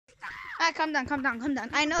Alright, calm down, calm down, calm down.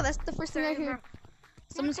 I know that's the first thing I hear.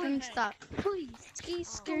 Someone's screaming stop. Please. Ski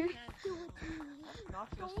skirt. Knock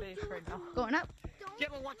your face right now. Going up.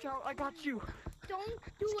 Gemma, watch out! I got you. Don't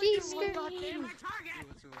do Ski it. skirt. Got you.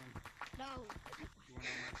 No.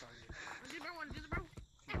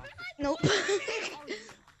 Nope. That's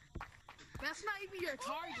not even your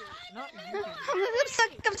target. Not you. I'm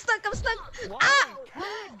stuck, I'm stuck, I'm stuck. Why?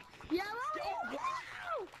 Ah! Yellow.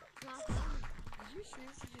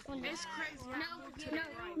 It's crazy.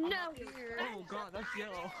 No. Oh god, that's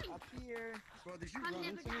yellow. Up here. Bro, did you I'm run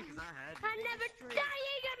never into me? Cause I had I'm never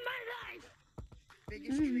dying in my life.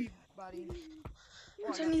 biggest tree, buddy.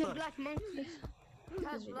 What's Oh, your yeah, name? fuck. Black monkey.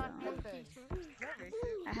 Has black monkey.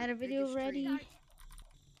 I had a video Biggest ready, tree.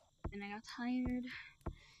 and I got tired.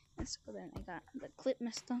 And so then I got the clip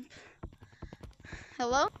messed up.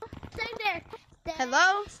 Hello? Stay there. Stay.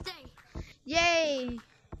 Hello? Stay. Yay!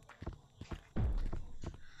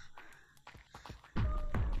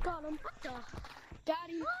 Got him. What the?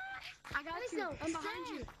 Daddy. I got you. I'm behind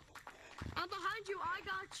you. I'm behind you. I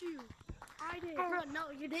got you. I did. Bro, no,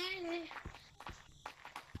 you didn't.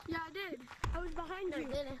 Yeah, I did. I was behind you.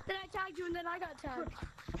 Then I tagged you and then I got tagged.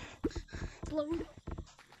 Blown.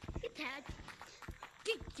 Get tagged.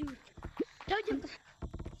 Get you. Don't you?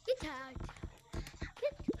 Get tagged.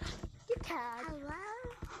 Get tagged.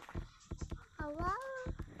 Hello?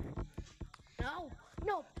 No.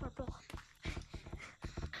 No, purple.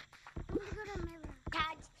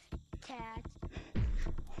 Tagged. Tagged.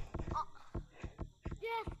 Oh.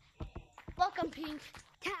 Yes. Welcome, Pink.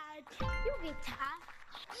 Tagged. You get tagged.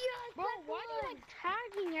 Yes. Bro, why do you like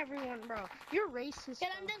tagging everyone, bro? You're racist.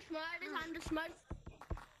 And I'm the smartest. I'm the smartest.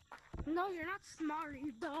 No, you're not smart.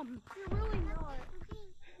 You're dumb. You're really not.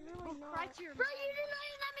 You're really not. Bro, you didn't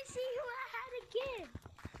even let me see who I had again.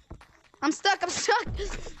 I'm stuck, I'm stuck!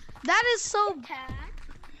 That is so... Tag.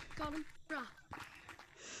 Got him. Bro.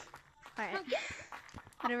 Alright.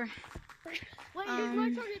 Whatever. Wait, here's my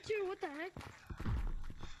target too. What the heck?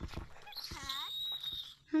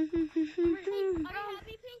 Are you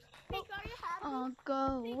happy, Pink? Pink, are you happy? I'll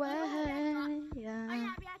go away. Are you Yeah.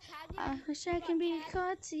 happy I tagged you? I wish I can be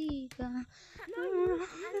Cortiga. No, you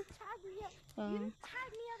didn't tag me yet. You didn't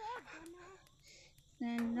tag me at all, dumbass.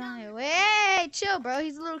 And I wait, chill, bro.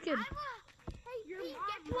 He's a little kid. Hey, Pink,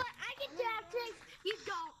 guess what? I can tag things. You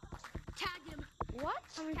don't. Tag him. What?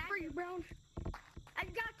 I'm Tag free, him. Brown. I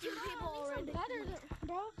got two people already. Better than,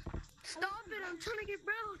 bro. Stop it. I'm trying to get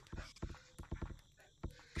brown.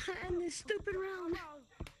 And this stupid round.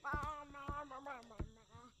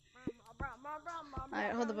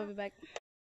 Alright, hold up, I'll be back.